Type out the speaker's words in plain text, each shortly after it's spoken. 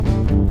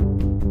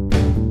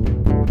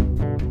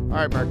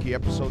All right, Marky,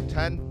 episode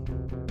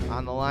 10.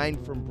 On the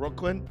line from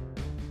Brooklyn,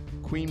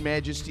 Queen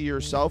Majesty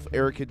herself,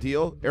 Erica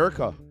Deal.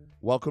 Erica,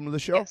 welcome to the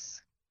show.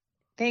 Yes.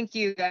 Thank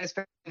you guys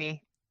for having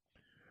me.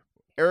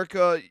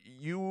 Erica,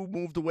 you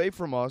moved away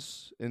from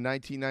us in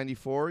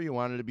 1994. You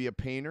wanted to be a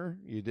painter.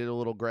 You did a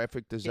little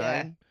graphic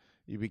design.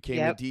 You became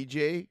a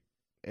DJ,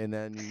 and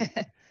then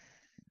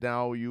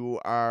now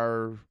you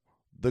are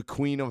the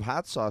queen of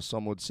hot sauce,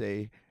 some would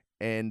say.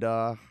 And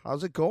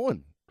how's it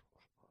going?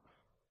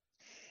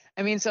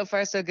 I mean, so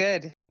far so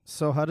good.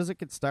 So how does it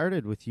get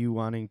started with you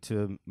wanting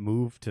to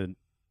move to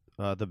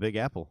the Big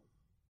Apple?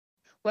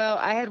 Well,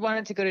 I had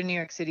wanted to go to New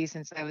York City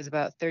since I was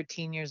about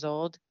 13 years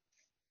old.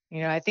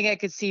 You know, I think I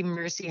could see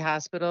Mercy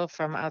Hospital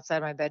from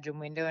outside my bedroom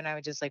window, and I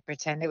would just like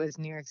pretend it was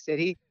New York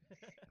City.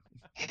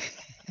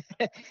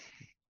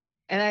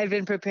 And I'd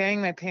been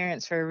preparing my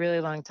parents for a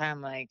really long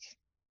time, like,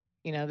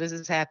 you know, this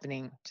is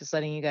happening, just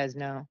letting you guys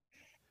know.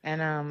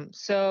 And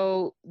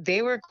so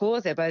they were cool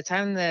with it. By the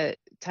time the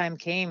time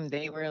came,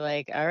 they were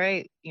like, all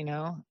right, you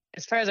know,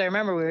 as far as I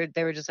remember,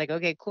 they were just like,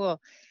 okay, cool.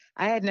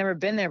 I had never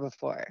been there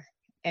before.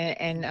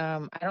 And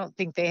I don't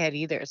think they had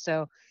either.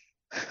 So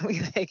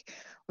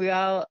we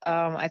all,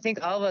 I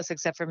think all of us,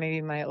 except for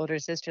maybe my older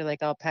sister,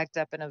 like all packed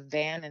up in a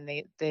van, and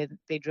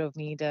they drove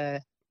me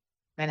to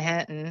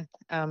Manhattan,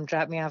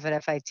 dropped me off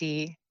at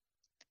FIT.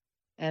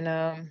 And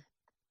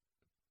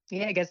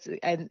yeah, I guess,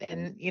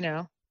 and you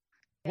know,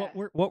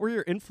 What were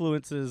your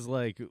influences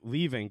like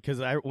leaving?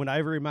 Because when I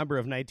remember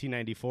of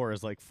 1994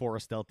 is like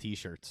Forrestal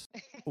T-shirts.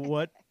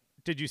 What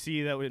did you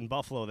see that in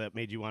Buffalo that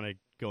made you want to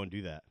go and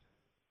do that?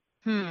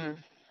 I'm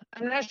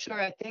not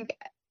sure. I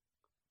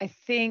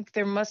think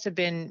there must have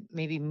been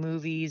maybe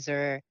movies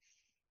or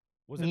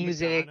Was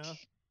music.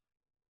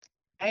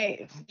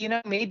 It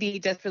Madonna? Maybe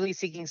Desperately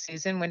Seeking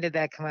Susan. When did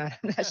that come out?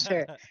 I'm not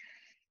sure.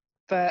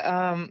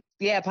 But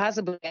yeah,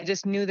 possibly. I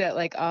just knew that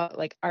like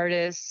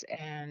artists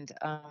and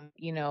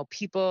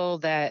people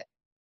that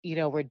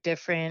were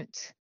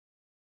different.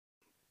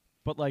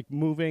 But like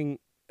moving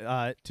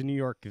to New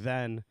York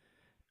then,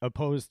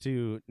 opposed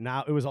to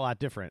now, it was a lot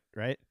different,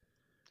 right?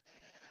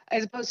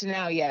 As opposed to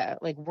now, yeah,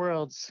 like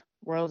worlds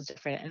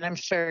different. And I'm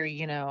sure,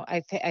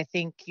 I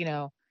think,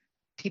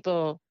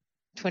 people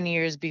 20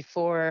 years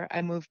before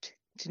I moved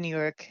to New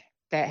York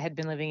that had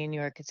been living in New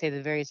York could say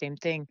the very same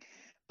thing.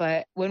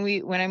 But when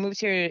I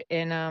moved here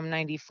in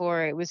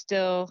 94, it was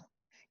still,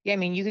 yeah, I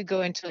mean, you could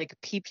go into like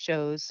peep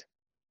shows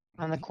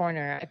on the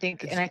corner. I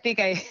think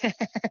I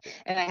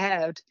and I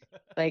have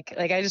like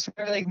I just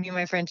remember like me and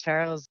my friend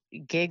Charles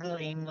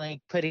giggling, like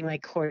putting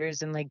like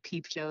quarters in like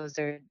peep shows,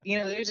 or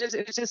it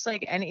was just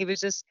like, and it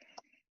just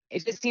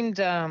seemed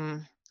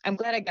I'm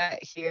glad I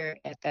got here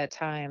at that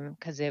time,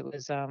 because it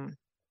was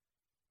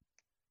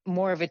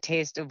more of a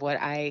taste of what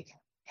I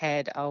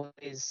had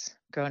always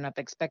grown up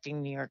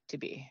expecting New York to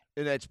be.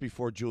 And that's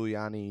before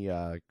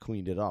Giuliani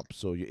cleaned it up.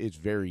 So it's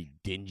very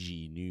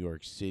dingy New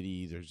York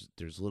City.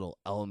 There's little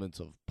elements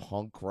of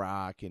punk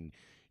rock, and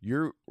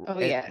you're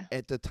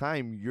at the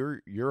time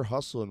you're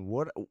hustling.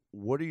 What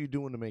are you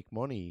doing to make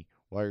money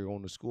while you're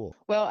going to school?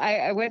 Well,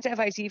 I went to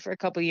FIT for a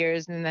couple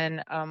years, and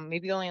then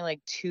maybe only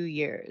like 2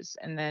 years,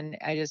 and then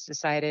I just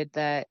decided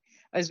that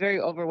I was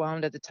very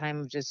overwhelmed at the time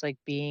of just like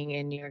being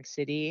in New York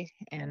City,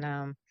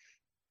 and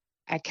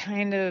I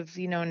kind of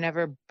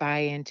never buy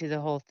into the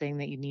whole thing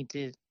that you need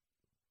to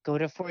go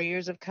to 4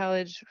 years of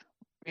college,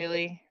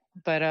 really.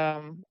 But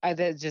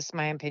that's just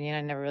my opinion.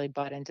 I never really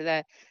bought into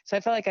that, so I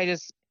felt like I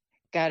just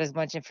got as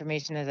much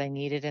information as I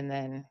needed, and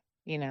then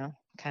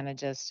kind of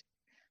just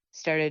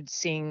started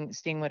seeing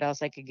what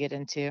else I could get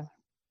into.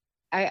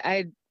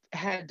 I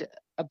had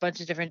a bunch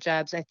of different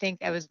jobs. I think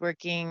I was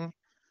working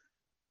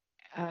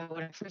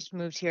when I first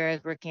moved here. I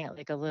was working at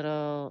like a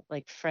little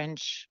like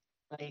French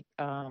like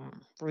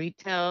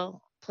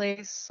retail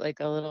place, like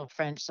a little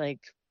French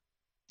like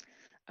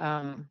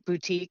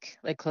boutique,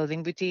 like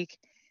clothing boutique,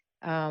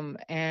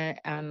 and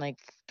on like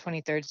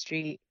 23rd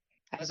Street.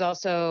 I was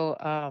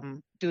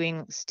also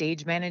doing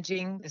stage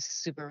managing. This is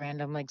super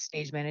random, like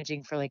stage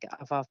managing for like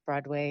off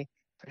Broadway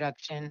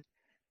production,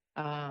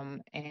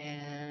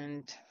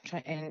 and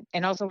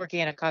also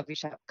working at a coffee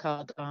shop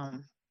called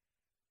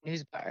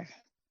News Bar.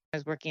 I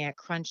was working at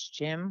Crunch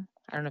Gym.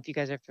 I don't know if you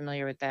guys are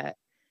familiar with that.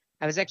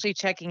 I was actually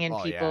checking in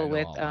people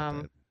with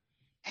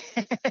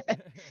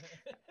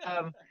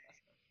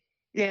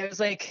yeah, it was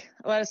like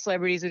a lot of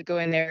celebrities would go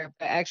in there,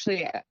 but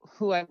actually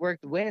who I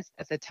worked with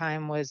at the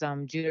time was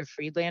Judah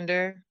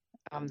Friedlander,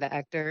 the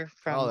actor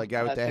from the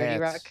guy with the 30 hats.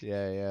 Rock.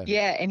 Yeah.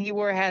 Yeah, and he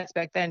wore hats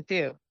back then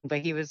too, but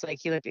he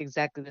looked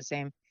exactly the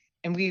same.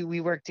 And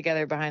we worked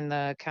together behind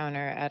the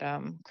counter at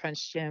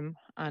Crunch Gym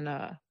on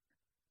I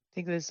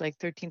think it was like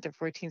 13th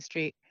or 14th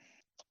Street.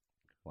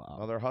 Wow.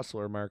 Another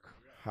hustler, Mark.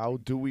 How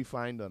do we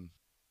find them?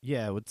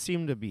 Yeah, it would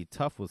seem to be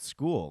tough with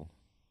school.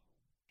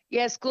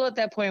 Yeah, school at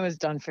that point was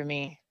done for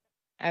me.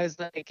 I was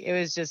like, it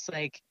was just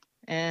like,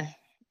 because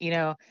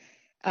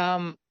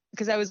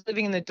I was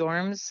living in the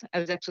dorms. I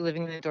was actually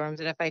living in the dorms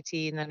at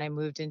FIT, and then I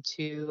moved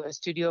into a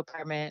studio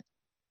apartment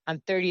on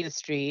 30th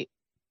Street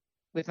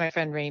with my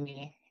friend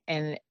Rami.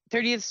 And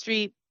 30th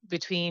Street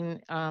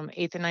between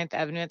 8th and Ninth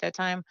Avenue at that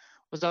time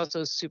was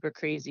also super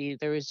crazy.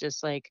 There was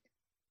just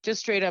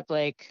straight up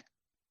like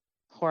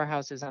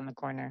whorehouses on the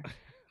corner,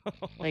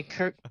 like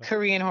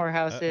Korean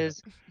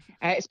whorehouses,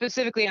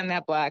 specifically on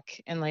that block,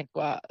 and like,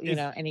 well,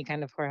 any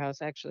kind of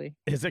whorehouse actually.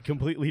 Is it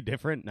completely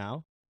different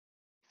now?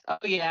 Oh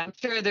yeah, I'm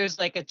sure there's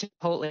like a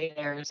Chipotle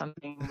there or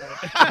something.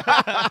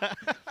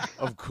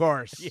 Of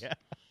course. Yeah.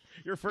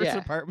 Your first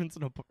apartment's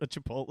in a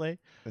Chipotle?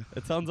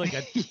 It sounds like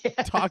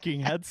a Talking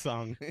Head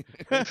song.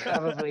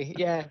 Probably,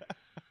 yeah.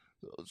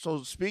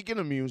 So speaking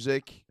of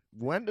music,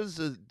 when does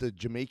the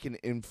Jamaican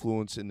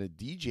influence in the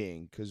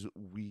DJing? Because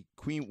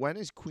when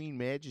is Queen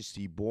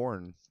Majesty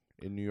born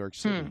in New York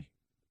City?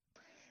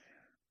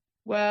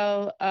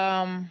 Well,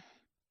 the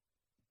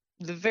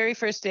very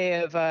first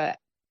day of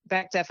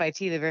back to FIT,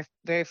 the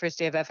very first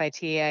day of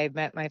FIT, I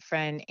met my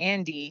friend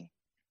Andy,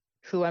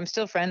 who I'm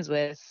still friends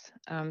with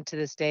to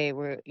this day.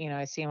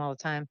 I see him all the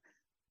time,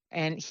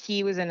 and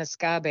he was in a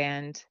ska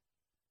band,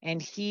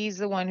 and he's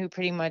the one who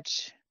pretty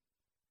much,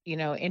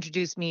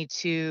 introduced me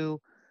to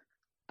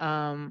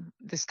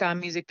the ska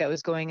music that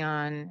was going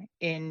on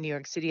in New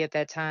York City at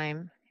that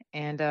time,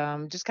 and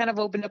just kind of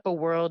opened up a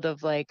world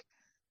of like,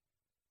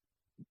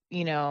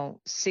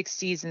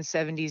 60s and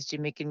 70s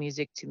Jamaican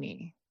music to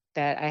me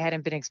that I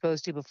hadn't been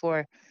exposed to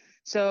before.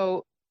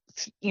 So,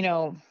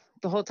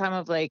 the whole time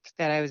of like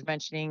that I was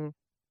mentioning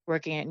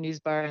working at News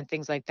Bar and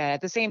things like that.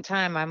 At the same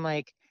time, I'm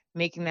like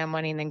making that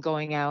money and then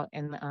going out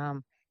and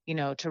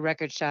to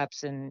record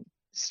shops and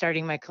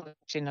starting my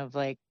collection of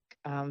like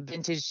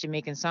vintage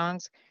Jamaican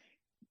songs.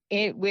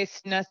 It with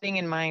nothing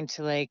in mind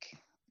to like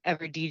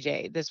ever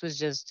DJ. This was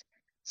just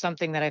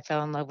something that I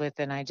fell in love with,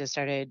 and I just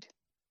started,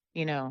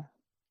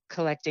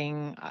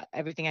 collecting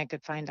everything I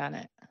could find on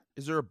it.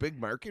 Is there a big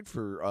market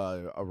for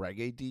a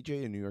reggae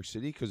DJ in New York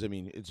City? Because I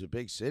mean, it's a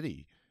big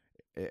city.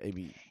 I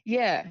mean,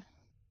 yeah,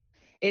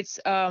 it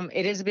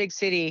is a big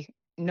city.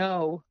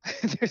 No,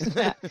 there's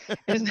not.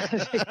 There's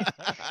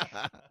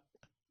not.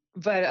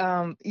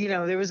 But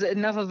there was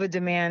enough of a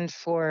demand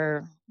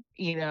for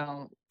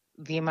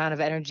the amount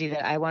of energy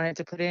that I wanted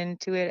to put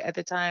into it at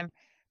the time.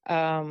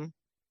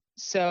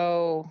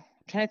 So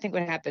I'm trying to think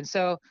what happened.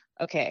 So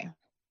okay.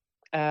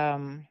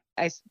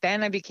 I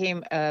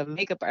became a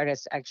makeup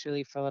artist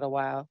actually for a little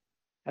while.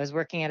 I was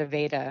working at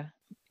Aveda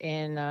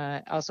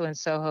also in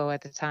Soho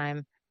at the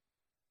time,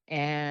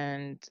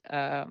 and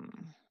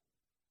then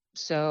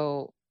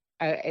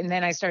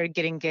I started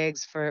getting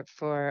gigs for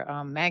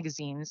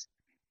magazines,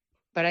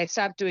 but I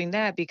stopped doing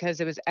that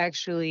because it was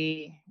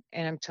actually,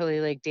 and I'm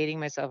totally like dating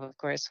myself, of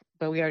course,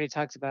 but we already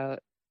talked about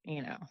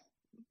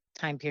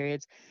time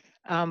periods,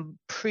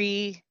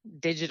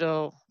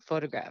 pre-digital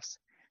photographs.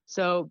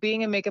 So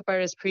being a makeup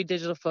artist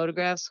pre-digital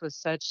photographs was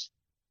such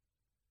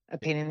a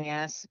pain in the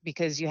ass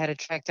because you had to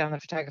track down the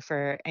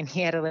photographer and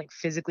he had to like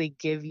physically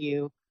give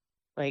you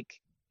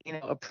like,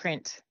 a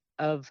print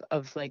of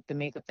like the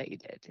makeup that you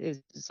did.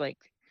 It's like,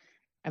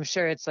 I'm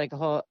sure it's like a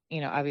whole,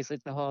 obviously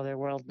it's a whole other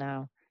world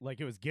now. Like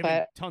it was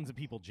giving tons of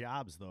people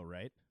jobs though,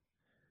 right?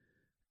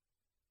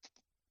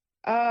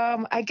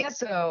 I guess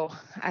so.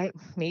 I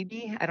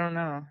don't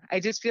know. I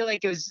just feel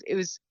like it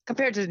was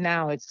compared to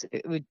now, it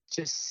would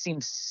just seem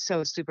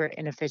so super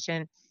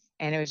inefficient,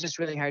 and it was just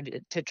really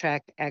hard to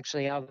track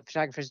actually all the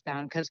photographers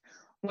down because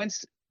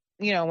once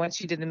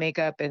you did the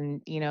makeup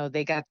and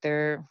they got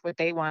what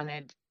they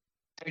wanted,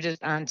 they're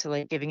just on to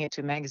like giving it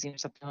to a magazine or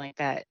something like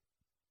that,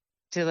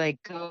 to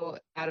like go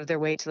out of their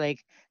way to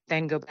like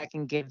then go back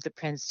and give the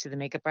prints to the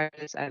makeup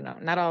artist. I don't know.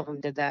 Not all of them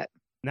did that.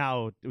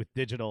 Now with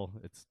digital,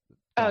 it's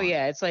gone. Oh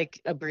yeah, it's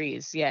like a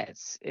breeze. Yeah,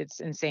 it's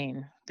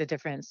insane the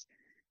difference.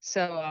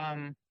 So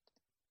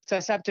I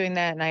stopped doing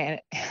that,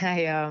 and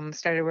I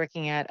started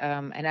working at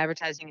an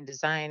advertising and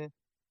design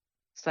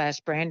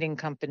 / branding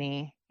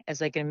company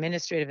as like an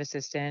administrative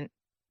assistant,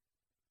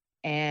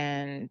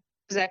 and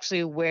this is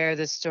actually where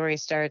the story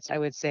starts, I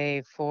would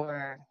say,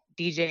 for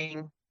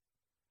DJing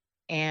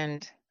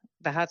and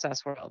the hot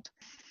sauce world.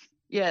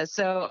 Yeah,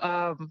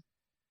 so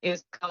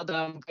it's called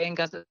Gray and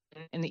Gusset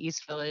in the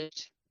East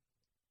Village.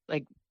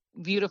 Like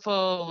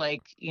beautiful,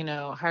 like,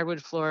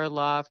 hardwood floor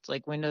loft,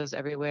 like windows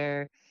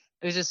everywhere.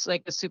 It was just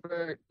like a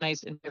super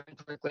nice environment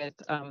to work with.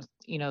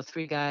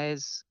 3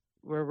 guys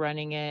were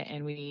running it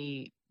and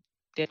we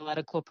did a lot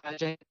of cool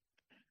projects.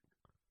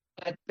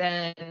 But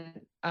then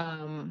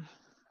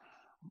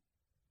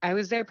I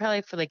was there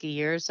probably for like a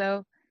year or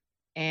so.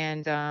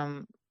 And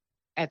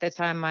at that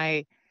time,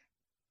 my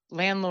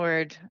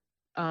landlord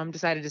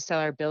decided to sell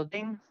our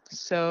building.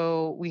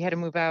 So we had to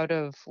move out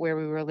of where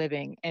we were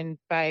living. And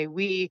by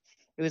we,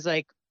 it was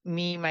like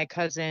me, my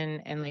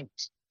cousin, and like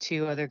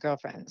 2 other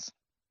girlfriends.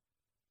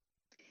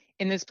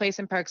 In this place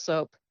in Park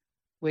Slope,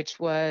 which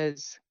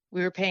was,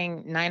 we were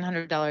paying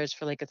 $900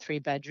 for like a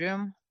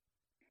 3-bedroom.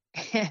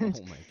 And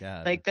oh my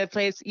God. Like that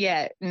place,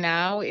 yeah,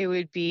 now it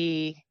would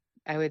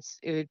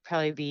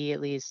probably be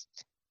at least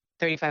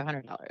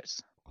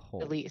 $3,500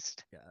 at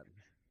least. God.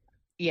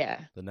 Yeah.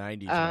 The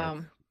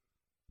 90s.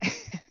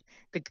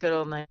 the good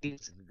old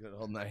 90s. The good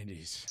old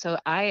 90s. So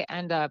I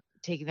end up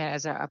taking that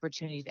as our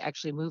opportunity to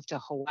actually move to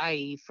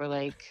Hawaii for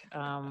like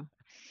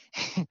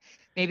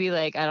maybe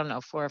like, I don't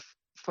know, 4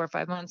 or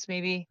 5 months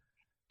maybe,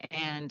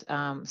 and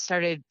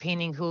started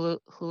painting hula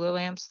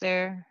lamps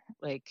there.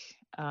 Like,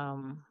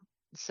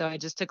 so I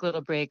just took a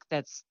little break.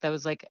 That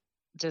was like,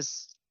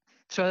 just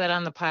throw that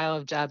on the pile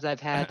of jobs I've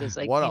had, is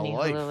like What a painting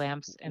hula life.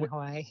 lamps in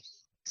Hawaii.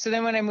 So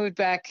then when I moved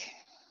back,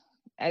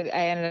 I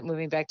ended up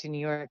moving back to New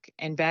York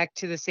and back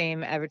to the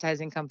same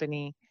advertising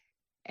company.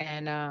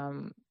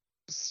 And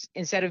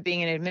instead of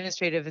being an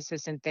administrative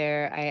assistant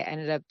there, I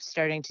ended up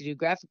starting to do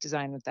graphic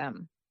design with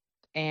them,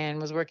 and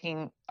was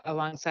working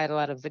alongside a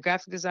lot of the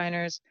graphic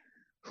designers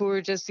who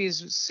were just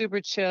these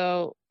super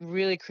chill,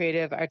 really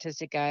creative,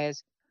 artistic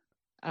guys.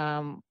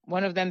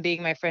 One of them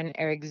being my friend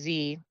Eric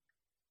Z,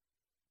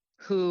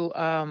 who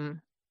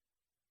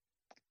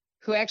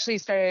actually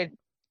started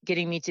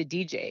getting me to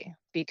DJ,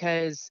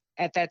 because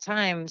at that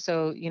time,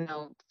 so,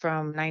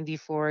 from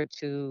 94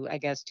 to, I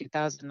guess,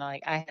 2000,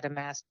 like, I had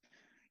amassed,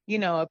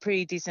 a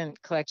pretty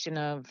decent collection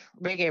of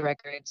reggae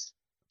records.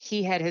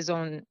 He had his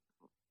own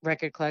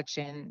record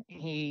collection.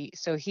 He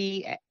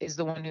is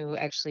the one who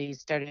actually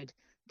started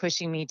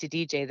pushing me to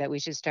DJ, that we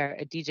should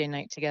start a DJ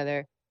night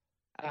together.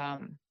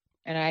 And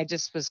I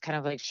just was kind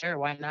of like, sure,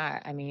 why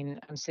not? I mean,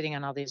 I'm sitting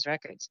on all these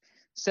records.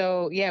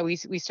 So yeah, we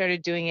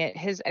started doing it.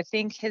 I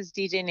think his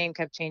DJ name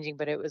kept changing,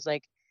 but it was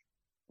like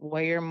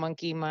Wire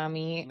Monkey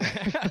Mommy,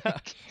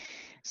 like,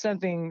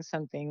 something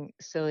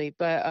silly.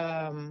 But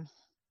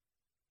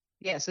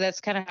yeah, so that's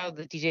kind of how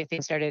the DJ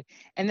thing started.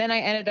 And then I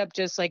ended up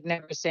just like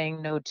never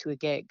saying no to a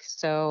gig.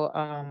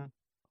 So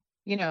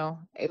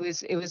it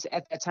was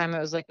at that time, it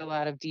was like a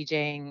lot of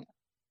DJing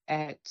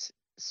at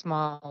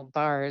small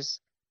bars,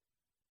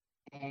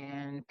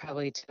 and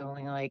probably to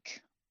only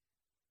like,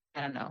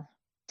 I don't know,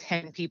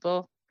 10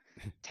 people,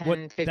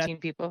 15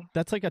 people.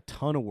 That's like a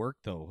ton of work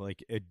though.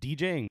 Like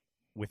DJing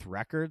with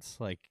records,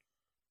 like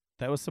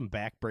that was some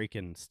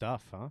backbreaking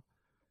stuff, huh?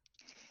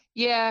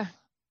 Yeah.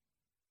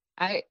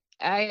 I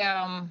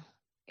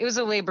it was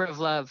a labor of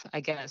love, I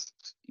guess.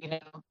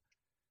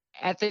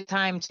 At the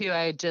time too,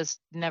 I just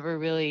never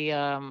really it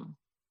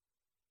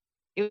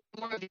was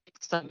more of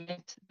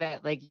excitement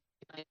that like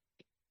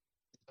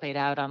played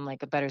out on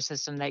like a better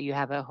system that you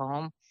have at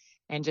home,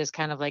 and just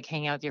kind of like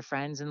hang out with your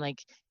friends and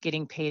like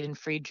getting paid in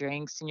free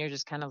drinks, and you're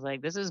just kind of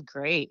like, this is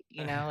great,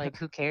 like,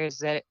 who cares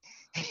that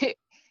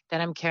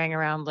that I'm carrying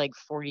around like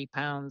 40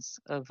 pounds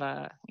of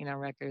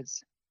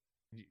records.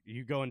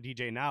 You go and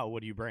DJ now,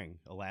 what do you bring?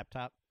 A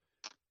laptop?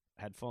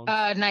 Headphones?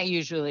 Not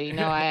usually.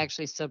 No, I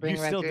actually still bring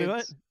you records. still do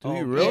it? Do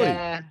you really?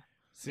 Yeah.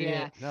 See,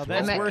 yeah. Now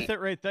that's worth it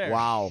right there.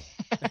 Wow.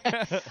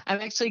 I'm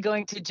actually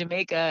going to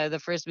Jamaica the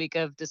first week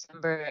of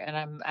December,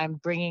 and I'm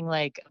bringing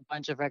like a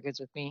bunch of records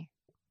with me.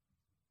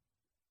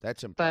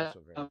 That's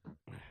impressive. But,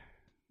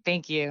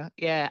 thank you.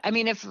 Yeah. I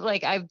mean, if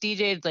like I've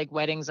DJ'd like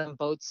weddings on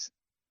boats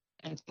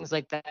and things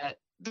like that,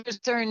 there's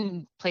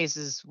certain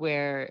places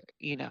where,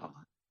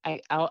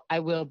 I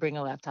will bring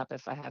a laptop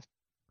if I have.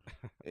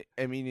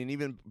 I mean, and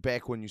even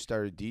back when you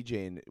started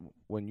DJing,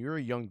 when you're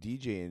a young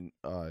DJ in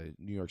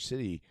New York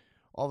City,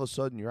 all of a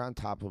sudden you're on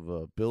top of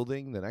a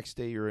building. The next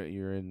day you're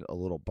in a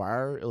little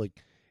bar.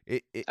 Like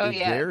it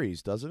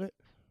varies, doesn't it?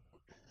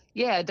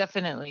 Yeah,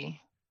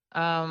 definitely.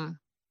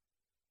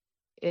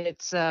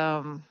 It's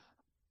I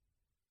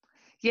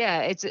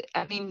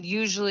mean,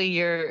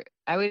 usually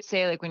I would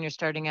say like when you're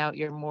starting out,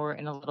 you're more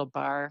in a little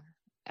bar.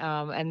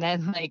 And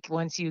then like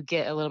once you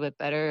get a little bit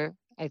better,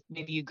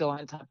 maybe you go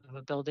on top of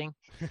a building.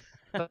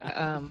 But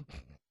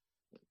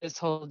this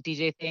whole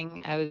DJ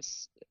thing, my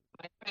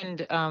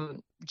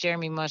friend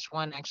Jeremy Mush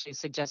one actually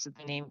suggested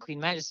the name Queen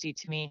Majesty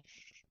to me,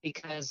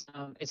 because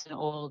it's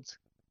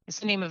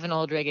the name of an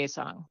old reggae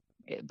song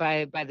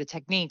by the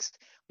Techniques,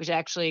 which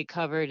actually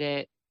covered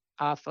it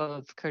off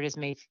of Curtis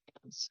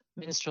Mayfield's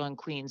Minstrel and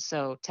Queen.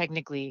 So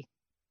technically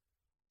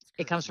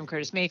it comes from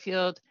Curtis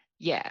Mayfield.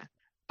 Yeah.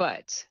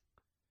 But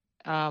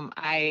I'm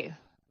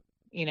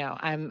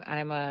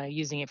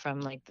using it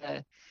from like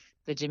the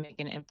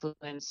Jamaican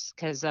influence,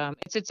 because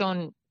it's its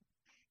own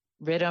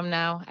rhythm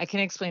now. I can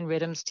explain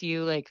rhythms to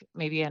you like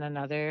maybe on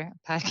another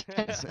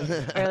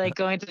podcast or like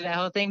going through that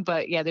whole thing.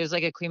 But yeah, there's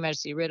like a Queen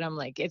Majesty rhythm.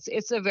 Like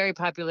it's a very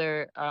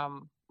popular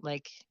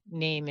like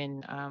name,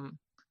 and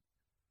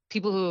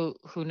people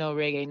who know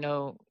reggae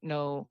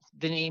know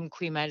the name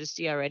Queen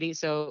Majesty already.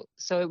 So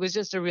it was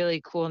just a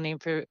really cool name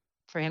for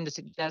him to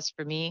suggest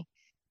for me,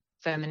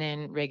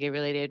 feminine, reggae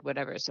related,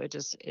 whatever. So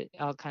it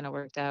all kind of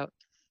worked out.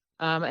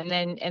 And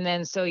then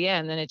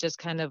it just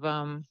kind of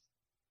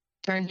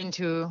turned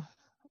into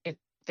a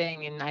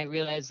thing, and I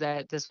realized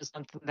that this was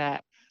something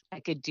that I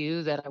could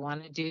do, that I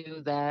want to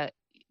do, that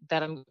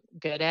I'm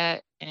good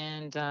at,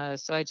 and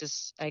so I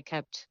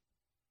kept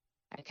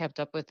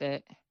up with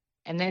it.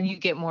 And then you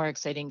get more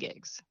exciting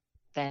gigs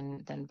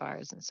than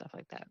bars and stuff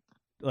like that.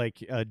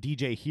 Like a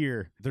DJ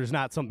here, there's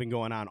not something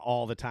going on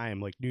all the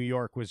time. Like New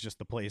York was just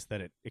the place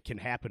that it can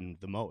happen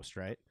the most,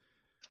 right?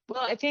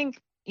 Well, I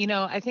think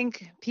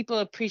people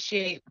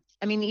appreciate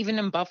I mean, even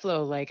in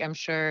Buffalo, like I'm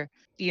sure,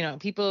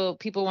 people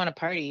want to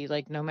party,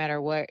 like no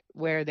matter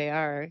where they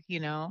are,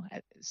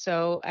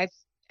 So I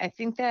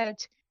think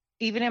that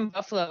even in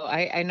Buffalo,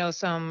 I know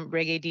some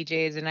reggae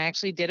DJs, and I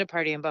actually did a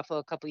party in Buffalo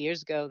a couple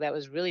years ago that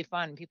was really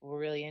fun. People were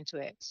really into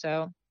it.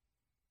 So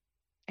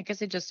I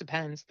guess it just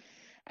depends.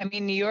 I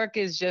mean, New York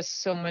is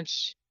just so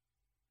much.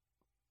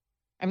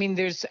 I mean,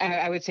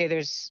 I would say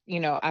there's,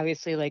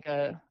 obviously like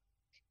a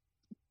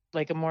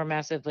more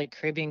massive like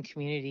Caribbean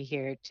community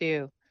here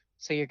too.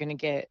 So you're gonna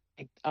get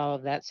like all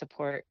of that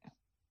support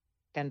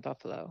than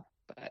Buffalo.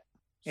 But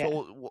yeah.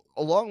 So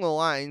along the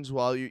lines,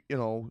 while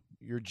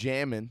you're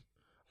jamming,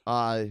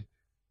 uh,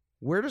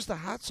 where does the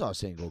hot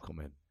sauce angle come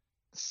in?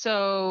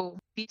 So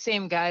these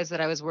same guys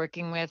that I was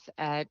working with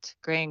at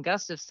Gray and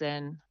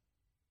Gustafson,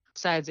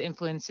 besides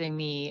influencing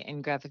me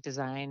in graphic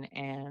design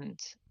and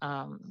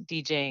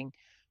DJing,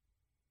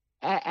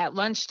 at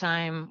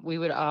lunchtime we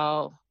would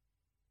all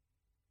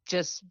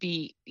just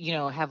be,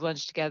 have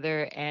lunch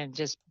together and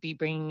just be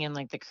bringing in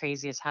like the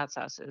craziest hot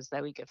sauces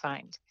that we could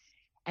find.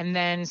 And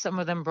then some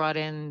of them brought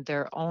in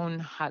their own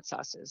hot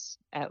sauces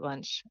at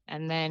lunch.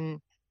 And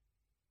then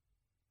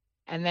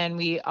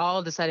we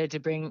all decided to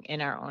bring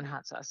in our own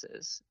hot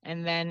sauces.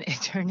 And then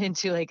it turned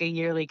into like a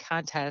yearly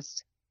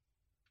contest.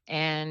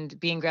 And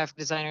being graphic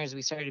designers,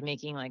 we started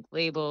making like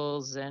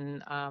labels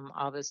and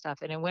all this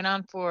stuff. And it went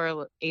on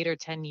for 8 or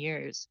 10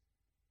 years.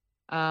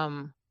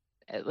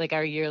 Like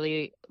our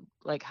yearly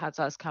like hot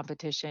sauce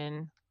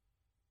competition.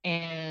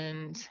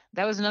 And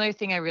that was another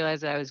thing I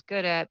realized that I was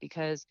good at,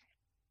 because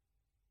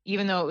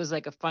even though it was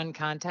like a fun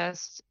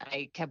contest,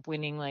 I kept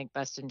winning like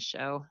best in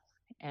show.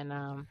 And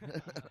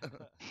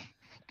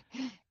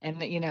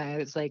and it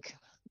was like,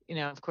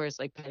 of course,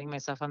 like patting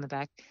myself on the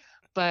back.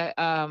 But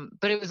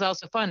it was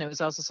also fun. It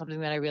was also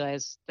something that I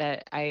realized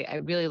that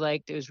I really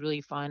liked. It was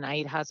really fun. I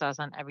eat hot sauce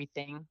on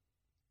everything.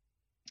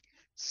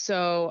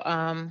 So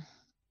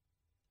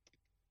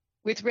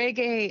with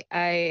reggae,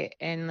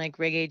 and like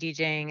reggae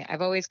DJing,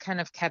 I've always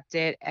kind of kept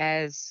it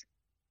as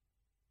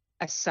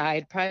a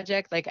side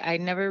project. Like I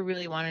never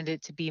really wanted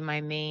it to be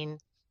my main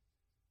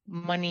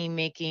money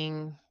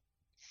making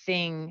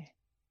thing,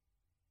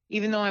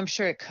 even though I'm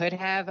sure it could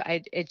have.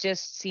 It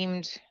just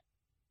seemed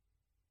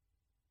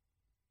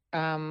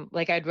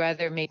like I'd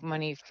rather make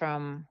money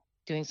from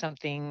doing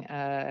something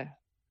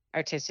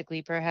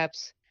artistically,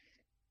 perhaps,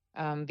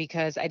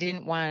 because I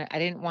didn't want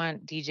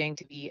DJing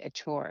to be a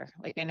chore.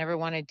 Like I never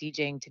wanted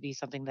DJing to be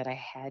something that I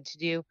had to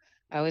do.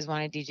 I always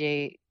wanted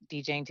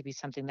DJing to be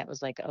something that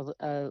was like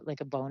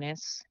a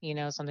bonus,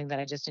 something that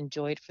I just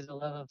enjoyed for the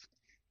love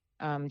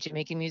of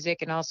Jamaican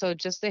music, and also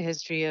just the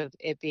history of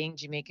it being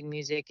Jamaican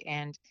music,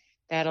 and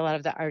that a lot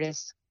of the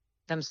artists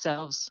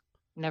themselves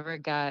never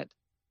got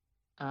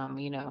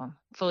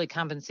fully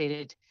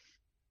compensated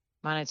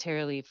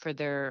monetarily for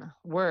their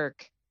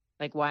work.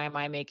 Like, why am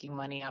I making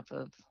money off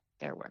of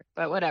their work?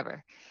 But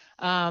whatever.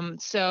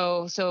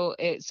 So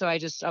I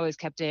just always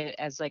kept it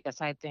as like a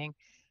side thing.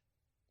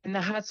 And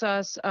the hot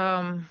sauce,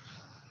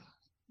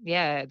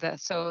 yeah,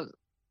 so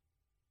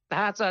the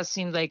hot sauce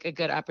seemed like a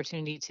good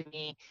opportunity to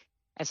me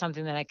as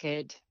something that I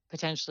could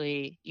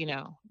potentially,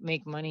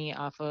 make money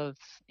off of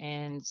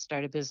and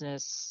start a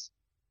business,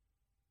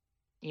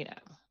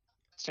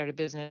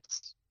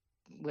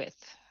 with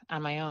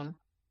on my own.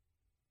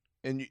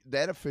 And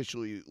that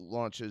officially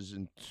launches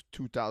in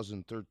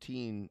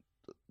 2013,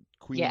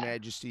 Queen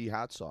Majesty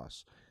hot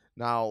sauce.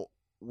 Now,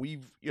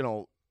 we've,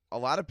 a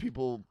lot of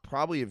people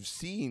probably have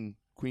seen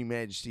Queen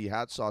Majesty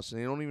hot sauce and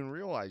they don't even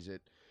realize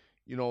it.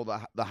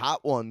 The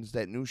hot ones,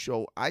 that new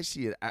show, I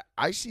see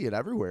it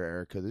everywhere,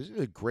 Erica. This is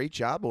a great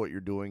job of what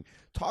you're doing.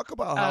 Talk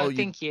about how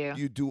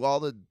you do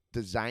all the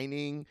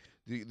designing,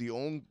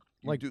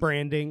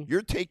 branding.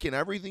 You're taking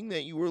everything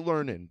that you were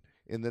learning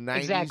in the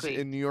 90s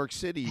in New York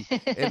City,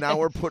 and now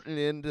we're putting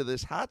it into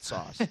this hot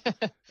sauce.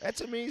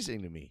 That's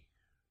amazing to me.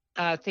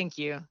 Thank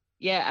you.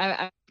 Yeah,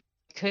 I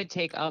could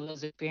take all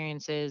those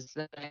experiences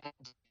that I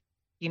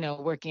had,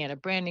 working at a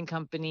branding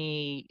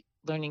company,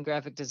 learning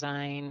graphic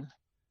design,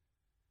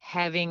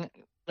 having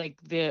like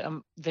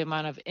the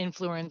amount of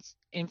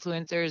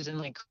influencers and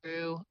like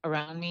crew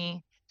around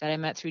me that I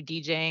met through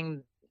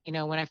DJing.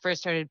 When I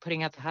first started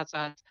putting out the hot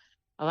sauce,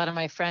 a lot of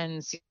my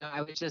friends,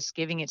 I was just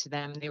giving it to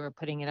them. They were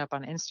putting it up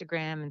on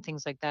Instagram and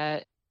things like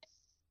that.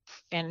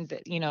 And,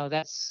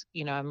 that's,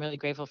 I'm really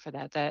grateful for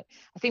that. That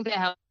I think that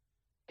helped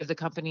give the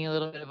company a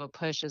little bit of a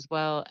push as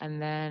well. And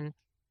then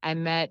I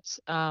met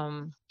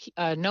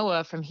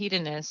Noah from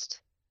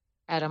Hedonist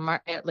at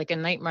like a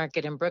night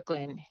market in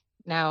Brooklyn.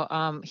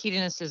 Now,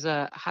 Hedonist is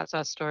a hot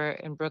sauce store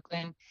in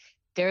Brooklyn.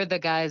 They're the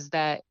guys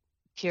that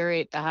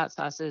curate the hot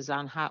sauces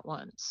on Hot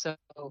Ones. So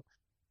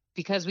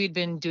because we'd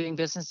been doing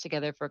business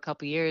together for a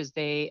couple of years,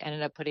 they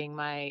ended up putting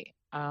my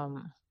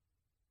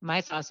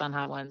my sauce on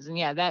Hot Ones. And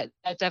yeah, that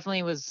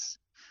definitely was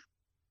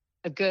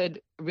a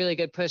really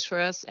good push for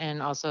us,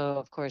 and also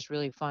of course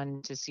really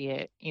fun to see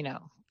it,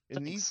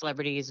 like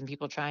celebrities and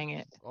people trying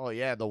it. Oh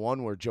yeah, the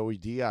one where Joey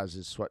Diaz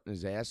is sweating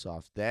his ass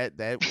off. That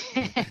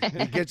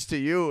it gets to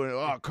you,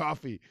 and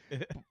coffee.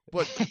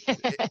 But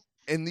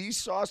And these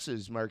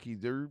sauces, Marky,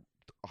 they're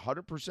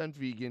 100%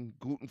 vegan,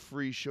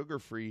 gluten-free,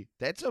 sugar-free.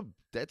 That's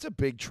a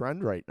big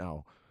trend right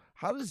now.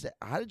 How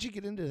did you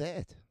get into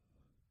that?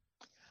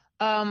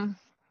 Um,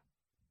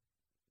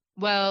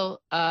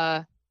 well,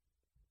 I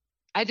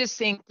just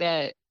think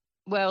that,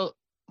 well,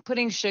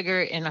 putting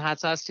sugar in a hot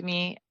sauce to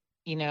me,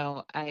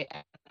 I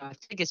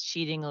think it's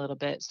cheating a little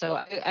bit.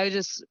 So I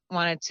just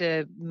wanted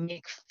to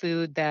make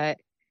food that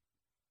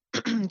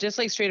just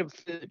like straight up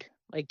food,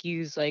 like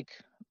use like,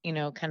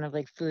 kind of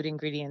like food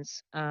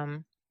ingredients.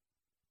 And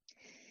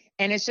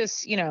it's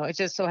just, it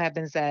just so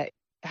happens that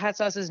hot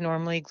sauce is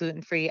normally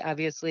gluten free,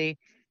 obviously,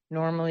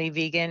 normally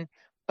vegan.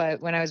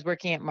 But when I was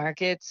working at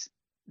markets,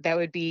 that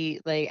would be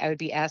like, I would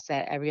be asked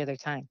that every other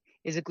time.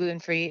 Is it gluten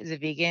free? Is it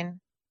vegan?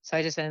 So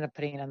I just ended up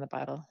putting it on the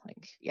bottle.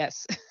 Like,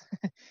 yes,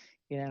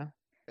 you know,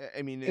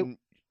 I mean, it, in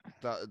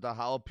the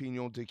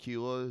jalapeno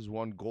tequila has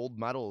won gold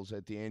medals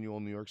at the annual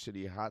New York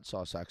City Hot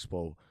Sauce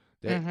Expo.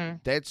 That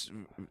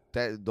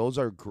mm-hmm. those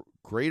are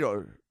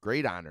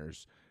great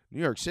honors.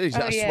 New York City's Oh,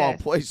 not a small yeah.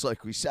 place,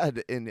 like we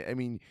said, and I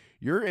mean,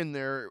 you're in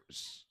there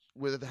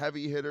with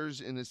heavy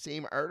hitters in the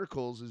same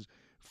articles as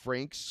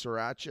Frank's,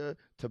 Sriracha,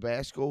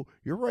 Tabasco.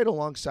 You're right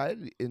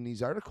alongside in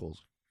these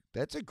articles.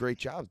 That's a great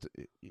job.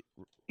 You're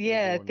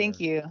Yeah, doing thank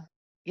there. you.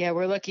 Yeah,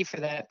 we're lucky for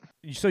that.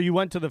 So you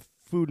went to the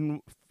food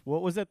and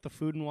what was it? The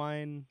food and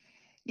wine.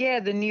 Yeah,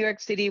 the New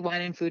York City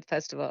Wine and Food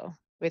Festival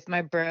with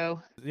my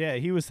bro. Yeah,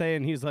 he was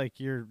saying he's like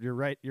you're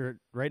right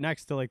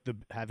next to like the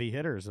heavy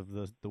hitters of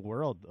the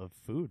world of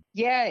food.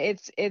 Yeah, it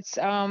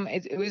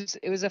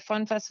was a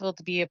fun festival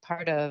to be a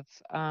part of.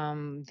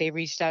 They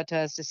reached out to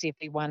us to see if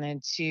we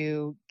wanted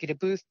to get a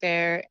booth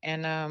there,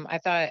 and I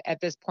thought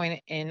at this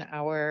point in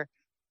our,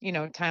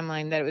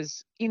 timeline that it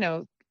was,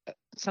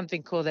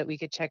 something cool that we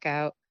could check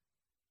out,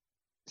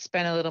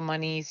 spend a little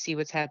money, see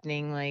what's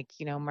happening, like,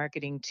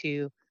 marketing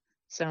to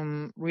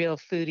some real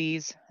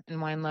foodies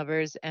and wine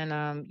lovers,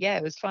 and yeah,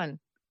 it was fun.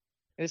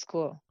 It was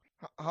cool.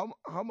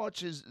 How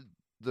much is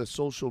the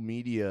social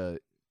media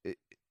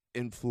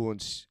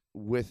influence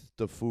with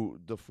the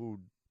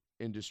food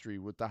industry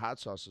with the hot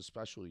sauce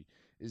especially?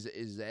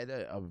 Is that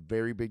a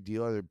very big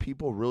deal? Are there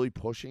people really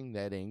pushing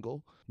that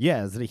angle?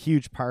 Yeah, is it a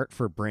huge part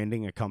for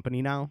branding a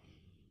company now?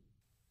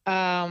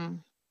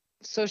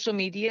 Social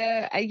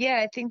media, yeah,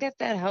 I think that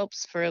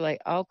helps for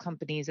like all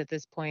companies at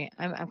this point.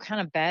 I'm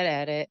kind of bad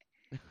at it.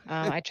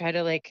 I try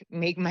to like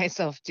make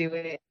myself do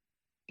it,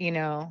 you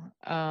know.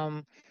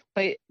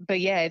 But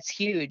yeah, it's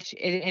huge,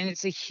 and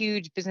it's a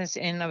huge business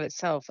in and of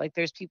itself. Like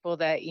there's people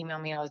that email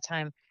me all the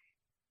time.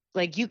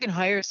 Like you can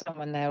hire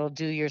someone that will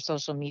do your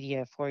social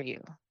media for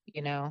you,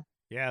 you know.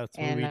 Yeah, that's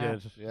what And we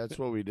did. Yeah, that's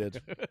what we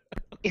did.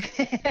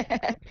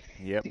 Yep,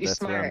 you're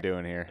that's what I'm smart.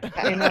 doing here.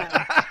 I know.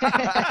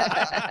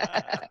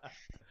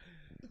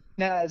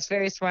 No, it's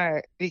very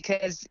smart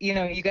because, you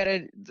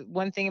gotta,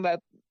 one thing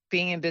about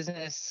being in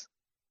business,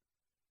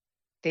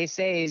 they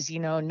say is,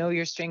 know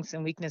your strengths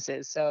and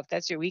weaknesses. So if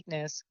that's your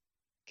weakness,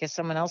 get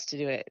someone else to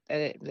do it.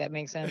 That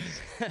makes sense.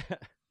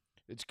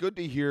 It's good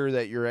to hear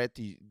that you're at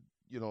the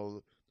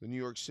New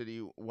York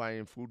City Wine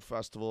and Food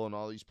Festival and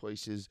all these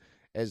places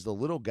as the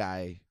little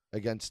guy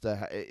against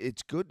the.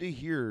 It's good to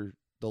hear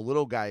the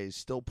little guy is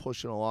still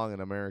pushing along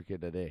in America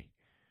today.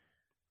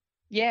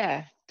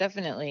 Yeah,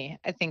 definitely.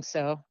 I think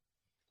so.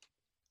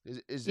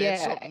 Is that Yeah.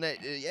 something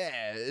that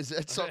is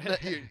that something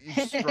that you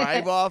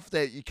strive off,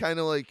 that you kind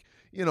of like,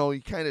 you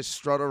kind of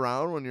strut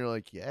around when you're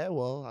like, yeah,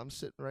 well, I'm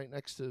sitting right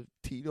next to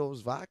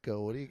Tito's Vodka.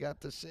 What do you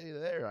got to say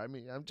there? I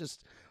mean, I'm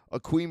just a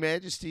Queen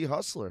Majesty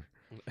hustler.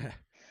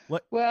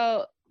 What?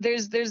 Well,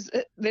 there's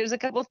a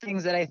couple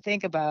things that I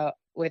think about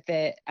with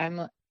it.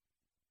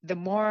 The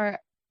more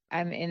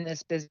I'm in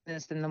this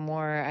business and the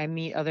more I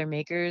meet other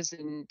makers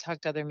and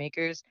talk to other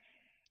makers,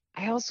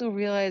 I also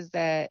realize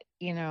that,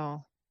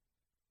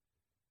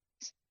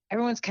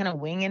 everyone's kind of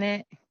winging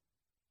it,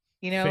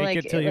 Fake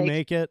it till you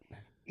make it.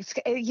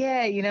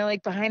 yeah,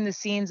 like behind the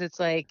scenes, it's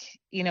like,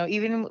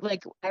 even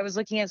like I was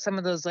looking at some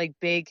of those like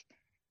big,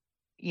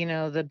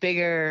 the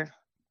bigger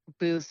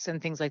booths and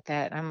things like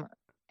that. I'm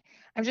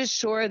just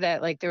sure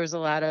that like there was a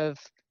lot of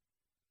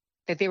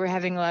that they were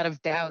having a lot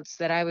of doubts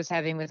that I was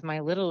having with my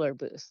littler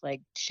booth.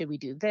 Like, should we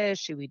do this?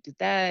 Should we do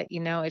that?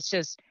 It's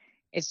just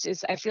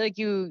I feel like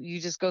you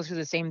just go through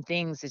the same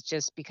things. It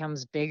just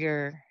becomes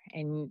bigger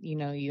and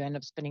you end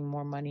up spending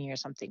more money or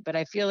something. But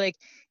I feel like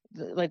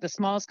the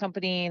smallest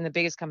company and the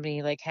biggest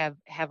company like have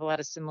a lot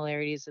of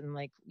similarities in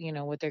like,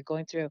 what they're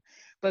going through.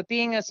 But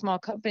being a small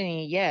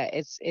company, yeah,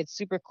 it's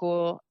super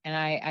cool. And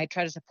I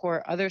try to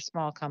support other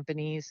small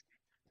companies,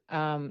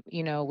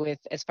 with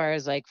as far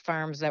as like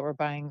farms that we're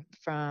buying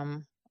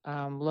from,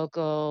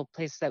 local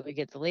places that we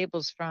get the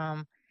labels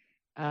from,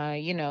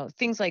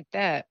 things like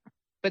that.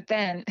 But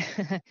then,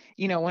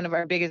 one of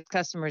our biggest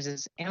customers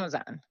is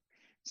Amazon.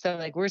 So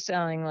like we're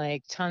selling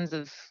like tons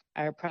of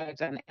our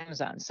product on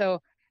Amazon.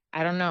 So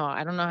I don't know.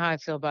 I don't know how I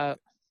feel about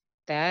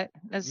that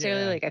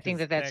necessarily. Yeah, Like I think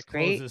because that's that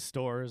great. closes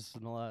stores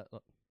and a lot.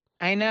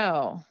 I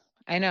know.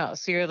 I know.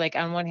 So you're like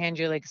on one hand,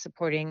 you're like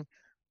supporting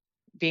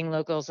being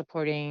local,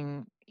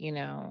 supporting,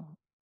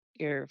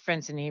 your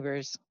friends and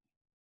neighbors.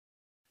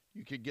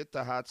 You could get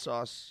the hot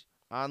sauce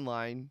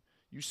online.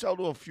 You sell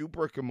to a few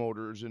brick and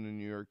mortars in the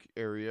New York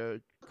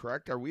area,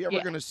 correct? Are we ever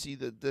Yeah. going to see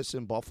this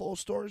in Buffalo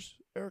stores,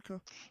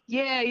 Erica?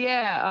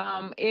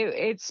 Yeah.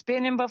 It's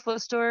been in Buffalo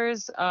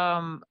stores.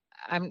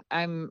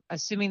 I'm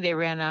assuming they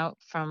ran out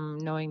from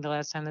knowing the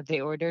last time that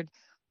they ordered,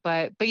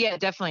 but yeah,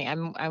 definitely.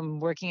 I'm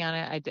working on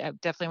it. I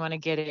definitely want to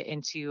get it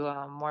into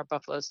more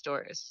Buffalo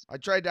stores. I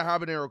tried the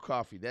habanero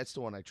coffee. That's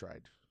the one I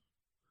tried.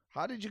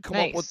 How did you come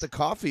up with Nice. the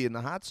coffee and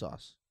the hot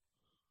sauce?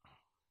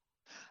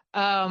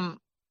 Um,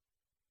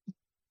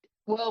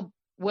 well,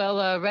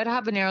 red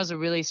habanero is a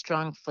really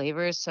strong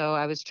flavor, so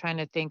I was trying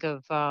to think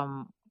of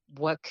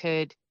what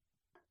could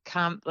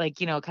kind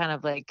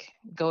of like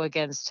go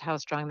against how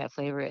strong that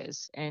flavor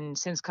is. And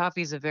since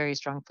coffee is a very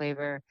strong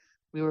flavor,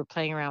 we were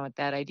playing around with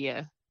that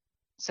idea.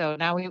 So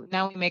now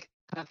we make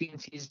coffee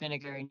infused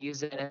vinegar and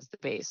use it as the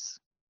base.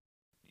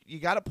 You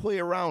got to play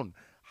around.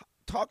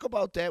 Talk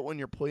about that when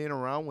you're playing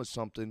around with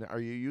something. Are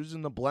you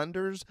using the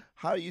blenders?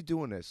 How are you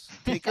doing this?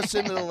 Take us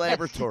into the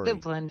laboratory. The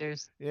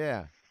blenders.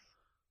 Yeah.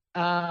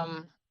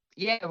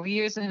 Yeah, we're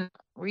using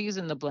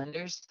the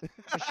blenders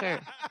for sure.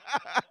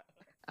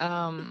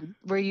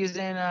 We're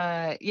using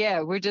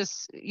we're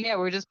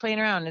just playing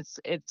around.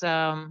 It's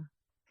I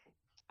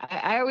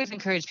always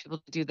encourage people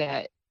to do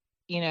that,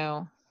 you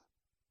know.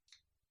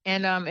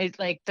 And it's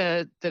like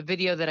the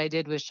video that I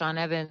did with Sean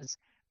Evans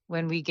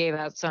when we gave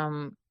out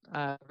some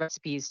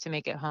recipes to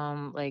make at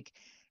home. Like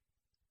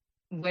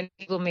when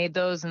people made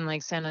those and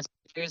like sent us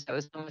pictures, that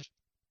was so much.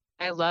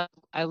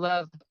 I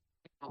love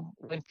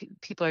when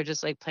people are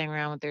just like playing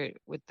around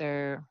with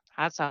their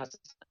hot sauce.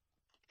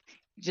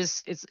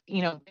 Just it's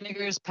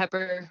vinegars,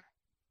 peppers.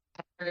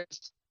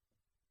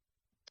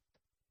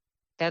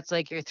 That's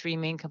like your three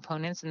main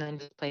components, and then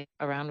just play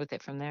around with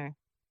it from there.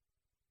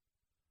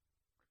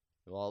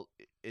 Well,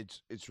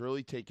 it's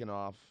really taken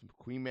off.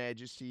 Queen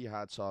Majesty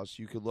hot sauce.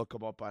 You could look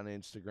them up on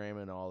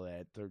Instagram and all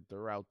that.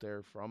 They're out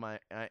there from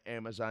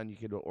Amazon. You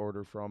could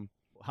order from.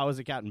 How has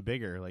it gotten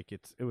bigger? Like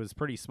it was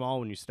pretty small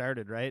when you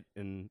started, right?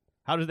 And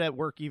how did that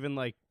work? Even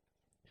like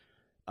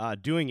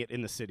doing it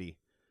in the city,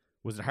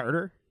 was it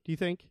harder? Do you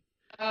think?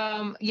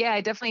 Yeah,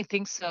 I definitely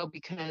think so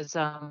because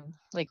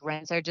like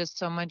rents are just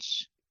so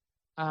much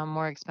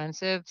more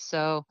expensive.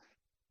 So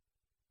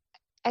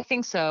I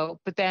think so.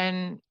 But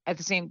then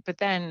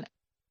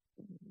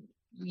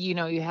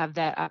you have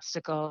that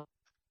obstacle.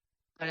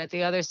 But at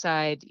the other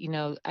side,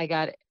 I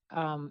got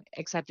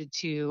accepted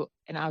to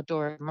an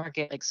outdoor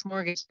market like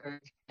Smorgasburg.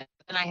 And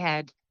then I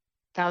had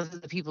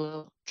thousands of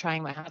people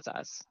trying my hot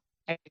sauce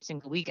every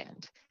single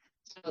weekend.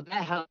 So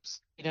that helps,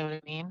 you know what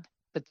I mean?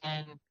 But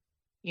then,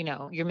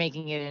 you're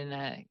making it in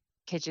a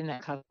kitchen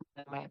that comes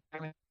in my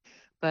apartment.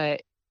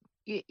 But,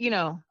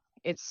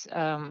 it's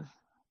pros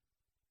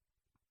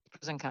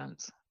and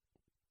cons.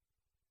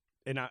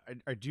 And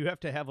do you have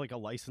to have like a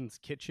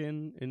licensed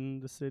kitchen in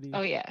the city?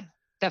 Oh, yeah,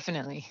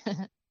 definitely.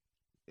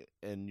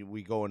 And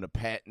we go into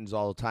patents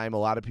all the time. A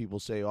lot of people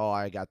say, "Oh,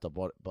 I got the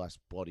best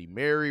Bloody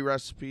Mary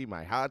recipe.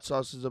 My hot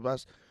sauce is the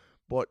best."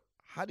 But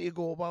how do you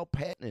go about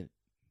patenting it?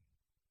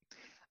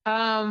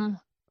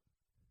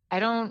 I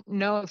don't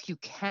know if you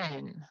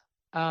can.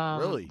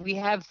 Really? We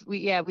have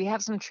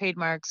some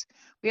trademarks.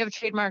 We have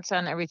trademarks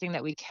on everything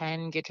that we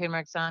can get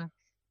trademarks on.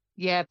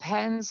 Yeah,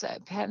 patents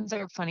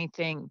are a funny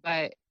thing,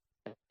 but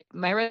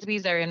my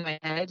recipes are in my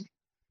head,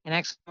 and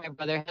actually my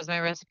brother has my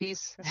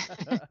recipes.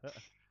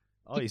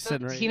 Oh, he's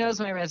sitting right. He knows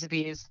my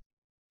recipes,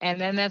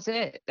 and then that's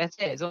it.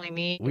 It's only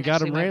me. We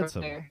got him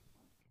ransom.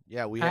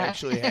 Yeah, we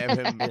actually have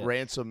him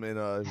ransom in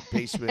a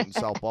basement in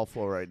South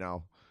Buffalo right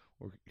now.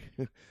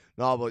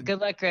 No, but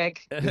good luck, Greg.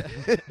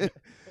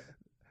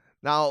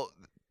 Now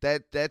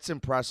that's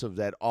impressive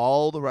that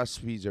all the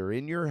recipes are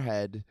in your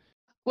head.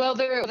 Well,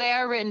 they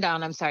are written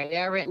down. I'm sorry, they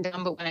are written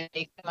down, but when I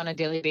make them on a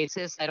daily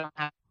basis, I don't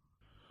have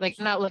I'm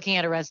not looking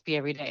at a recipe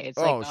every day. It's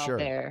like all sure.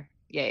 there.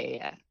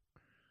 Yeah.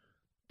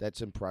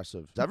 That's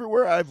impressive.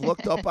 Everywhere I've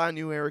looked up on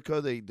you,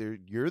 Erica,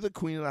 you're the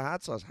queen of the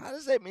hot sauce. How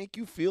does that make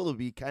you feel to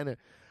be kind of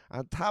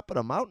on top of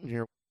the mountain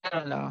here? I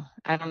don't know.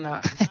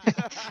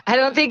 I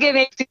don't think it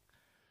makes me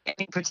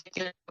any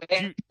particular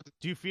way.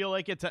 Do you feel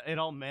like it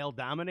all male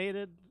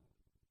dominated?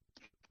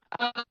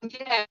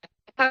 Yeah,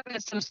 I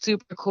have some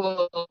super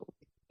cool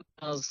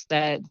meals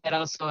that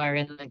also are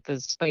in like the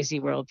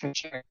spicy world for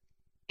sure.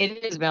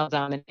 It is male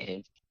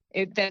dominated.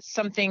 That's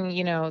something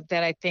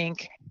that I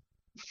think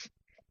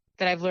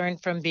that I've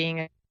learned from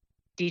being a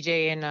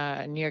DJ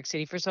in New York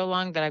City for so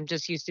long, that I'm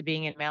just used to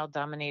being in male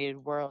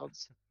dominated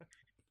worlds.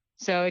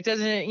 So it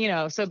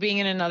doesn't, so being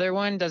in another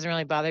one doesn't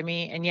really bother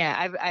me. And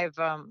yeah, I've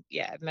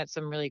met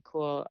some really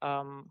cool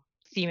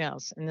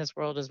females in this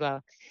world as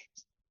well.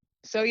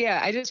 So yeah,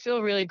 I just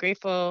feel really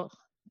grateful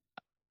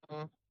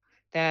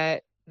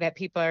that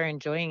people are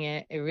enjoying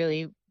it. It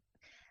really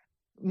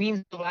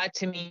means a lot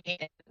to me,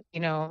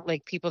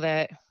 like people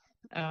that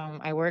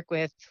I work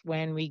with,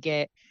 when we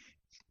get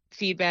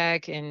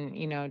feedback and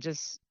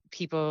just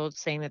people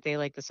saying that they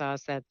like the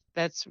sauce,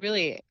 that's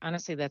really,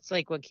 honestly, that's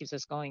like what keeps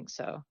us going.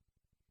 So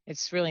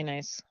it's really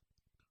nice.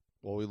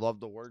 Well, we love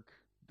the work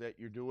that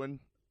you're doing.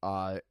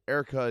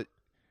 Erica,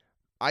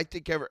 I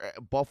think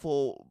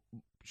Buffalo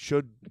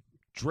should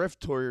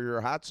drift toward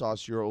your hot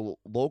sauce. You're a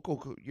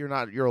local. You're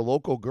not. You're a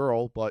local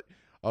girl, but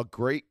a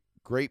great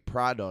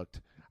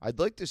product. I'd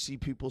like to see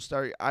people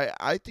start.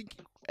 I think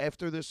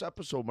after this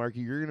episode, Marky,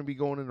 you're going to be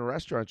going into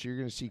restaurants. You're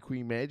going to see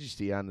Queen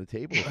Majesty on the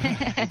table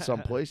in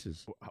some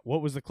places.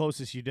 What was the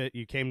closest you did?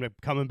 You came to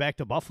coming back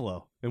to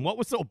Buffalo, and what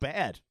was so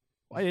bad?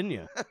 Why didn't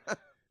you?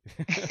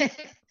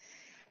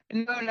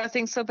 No,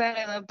 nothing so bad.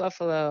 I love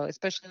Buffalo,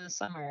 especially in the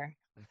summer.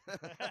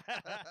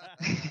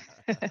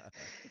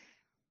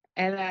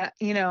 And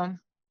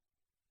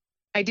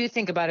I do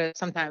think about it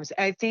sometimes.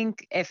 I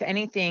think if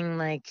anything,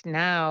 like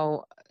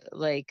now,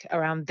 like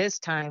around this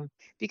time,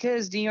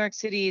 because New York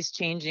City is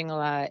changing a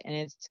lot, and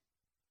it's,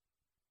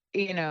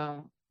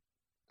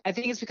 I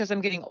think it's because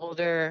I'm getting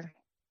older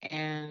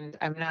and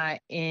I'm not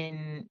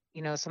in,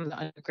 some of the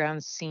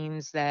underground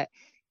scenes that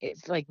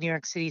it's like New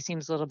York City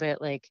seems a little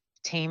bit like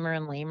tamer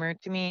and lamer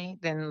to me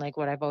than like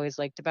what I've always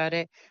liked about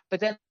it. But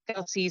then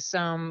I'll see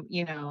some,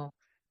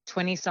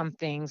 20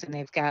 somethings and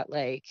they've got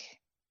like,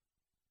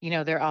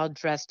 they're all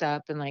dressed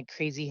up in like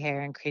crazy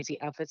hair and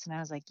crazy outfits. And I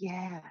was like,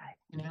 yeah,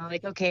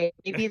 like, okay,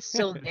 maybe it's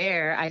still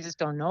there. I just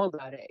don't know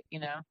about it.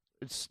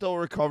 It's still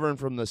recovering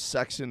from the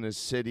Sex in the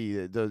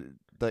City, the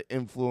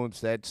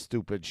influence that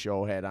stupid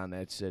show had on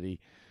that city.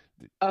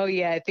 Oh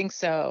yeah, I think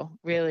so.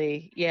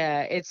 Really.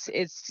 Yeah. It's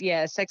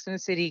Sex and the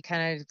City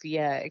kind of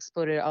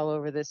exploded all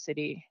over the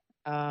city.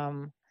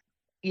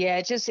 Yeah,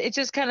 it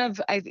just kind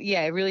of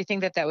I really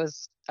think that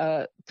was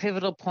a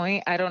pivotal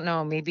point. I don't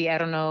know, maybe I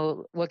don't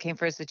know what came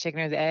first, the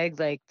chicken or the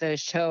egg, like the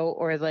show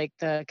or like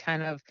the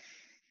kind of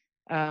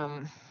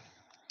bunch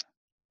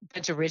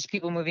of rich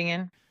people moving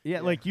in.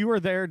 Yeah, like you were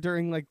there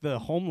during like the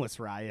homeless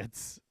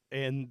riots,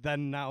 and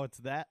then now it's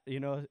that,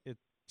 it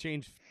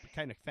changed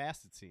kind of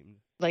fast, it seemed.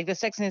 Like the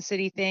Sex and the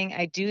City thing,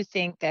 I do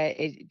think that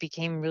it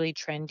became really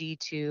trendy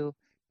to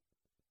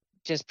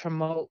just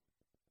promote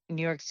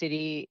New York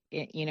City,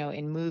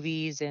 in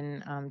movies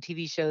and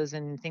TV shows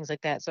and things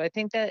like that. So I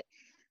think that,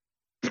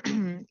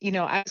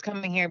 I was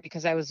coming here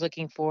because I was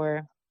looking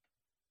for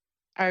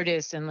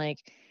artists and like,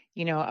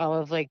 all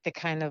of like the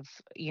kind of,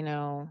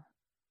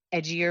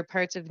 edgier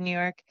parts of New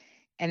York.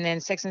 And then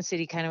Sex and the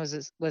City kind of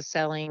was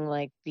selling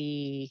like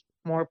the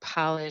more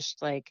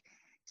polished, like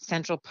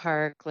Central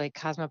Park, like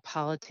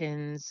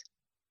Cosmopolitans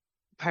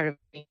part of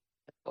me.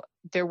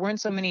 There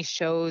weren't so many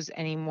shows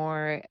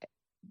anymore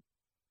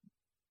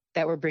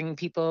that were bringing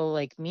people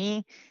like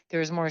me. There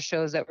was more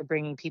shows that were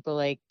bringing people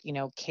like,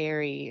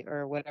 Carrie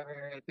or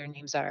whatever their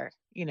names are,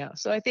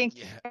 So I think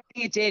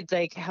it did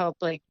like help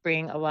like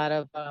bring a lot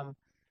of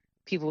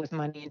people with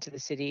money into the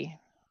city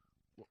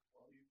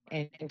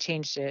and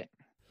changed it.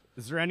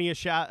 Is there any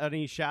shot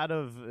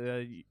of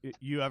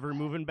you ever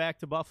moving back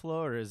to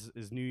Buffalo, or is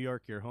New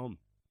York your home?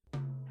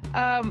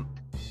 I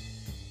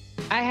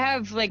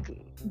have like,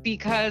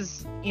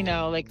 because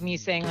like me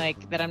saying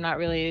like that I'm not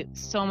really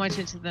so much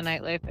into the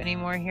nightlife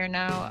anymore here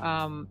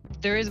now,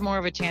 there is more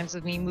of a chance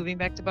of me moving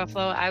back to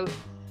Buffalo.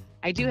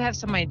 I do have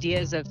some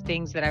ideas of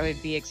things that I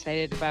would be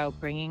excited about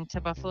bringing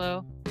to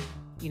Buffalo,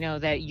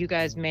 that you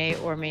guys may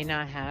or may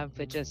not have,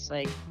 but just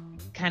like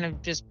kind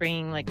of just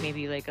bringing like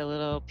maybe like a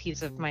little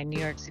piece of my New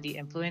York City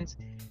influence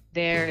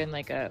there in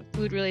like a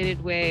food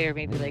related way, or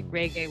maybe like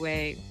reggae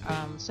way.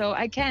 So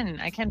I can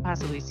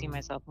possibly see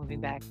myself moving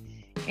back.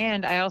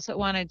 And I also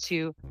wanted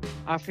to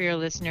offer your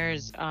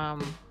listeners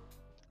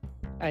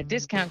a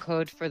discount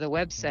code for the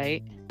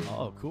website.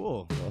 Oh,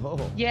 cool.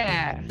 Oh.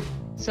 Yeah.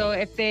 So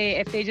if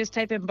they just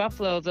type in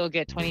Buffalo, they'll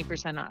get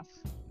 20% off.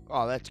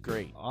 Oh, that's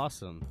great.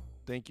 Awesome.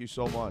 Thank you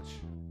so much.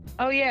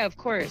 Oh, yeah, of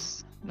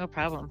course. No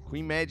problem.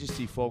 Queen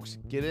Majesty, folks,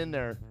 get in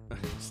there.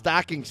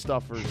 Stocking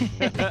stuffers.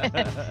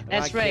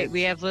 That's right. Kids.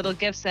 We have little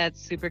gift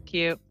sets. Super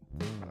cute.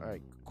 All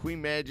right.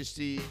 Queen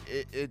Majesty,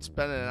 it's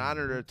been an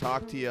honor to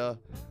talk to you.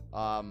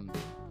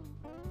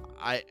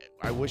 I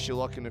wish you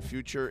luck in the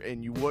future,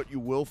 and what you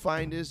will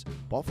find is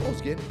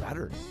Buffalo's getting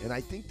better, and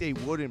I think they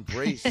would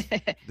embrace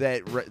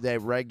that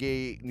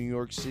reggae New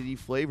York City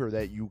flavor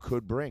that you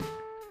could bring.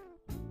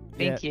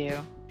 Thank you.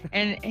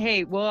 And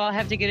hey, we'll all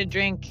have to get a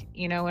drink,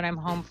 when I'm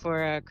home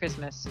for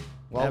Christmas.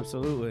 Well,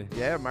 absolutely.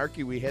 Yeah,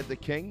 Marky, we had the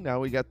king.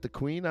 Now we got the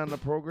queen on the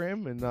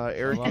program, and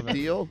Eric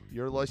Deal,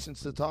 you're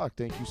licensed to talk.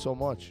 Thank you so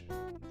much.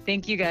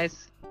 Thank you,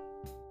 guys.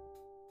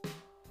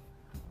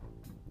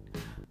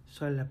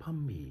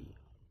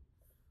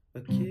 A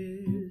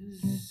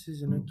kiss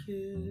isn't a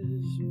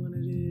kiss when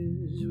it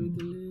is with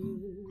the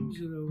lips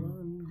of the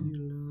one who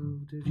you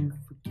love. Did you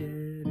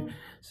forget it?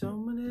 So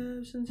many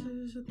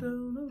absences are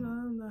thrown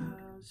around the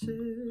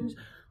houses.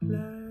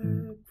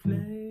 Black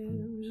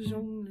flames is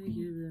only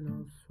giving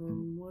off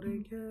from what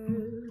it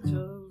gets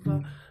of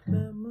our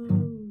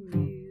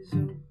memories.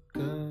 Oh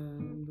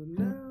God, but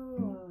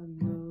now I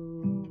know.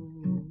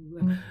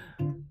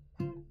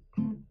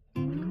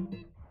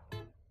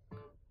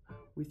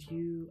 With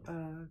you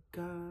I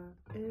got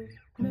it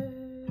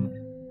made.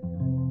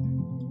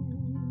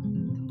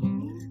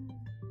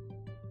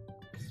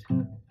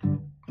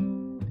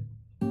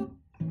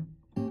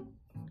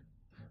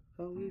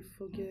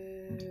 forget.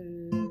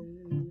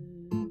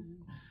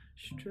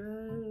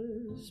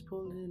 Stress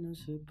pulling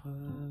us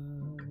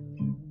apart.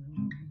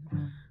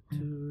 To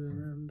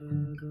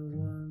remember the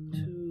ones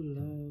who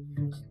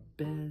love us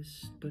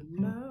best, but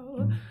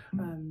now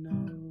I know.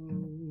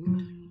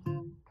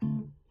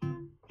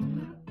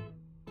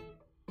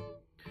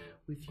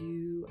 With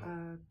you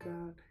I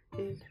got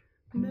it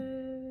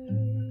made.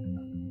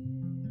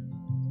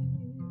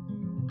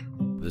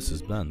 This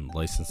has been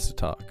Licensed to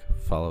Talk.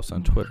 Follow us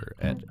on Twitter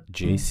at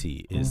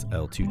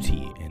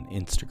JCisL2T and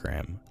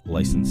Instagram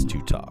Licensed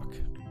to Talk.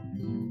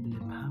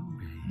 Lip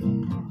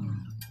hungry.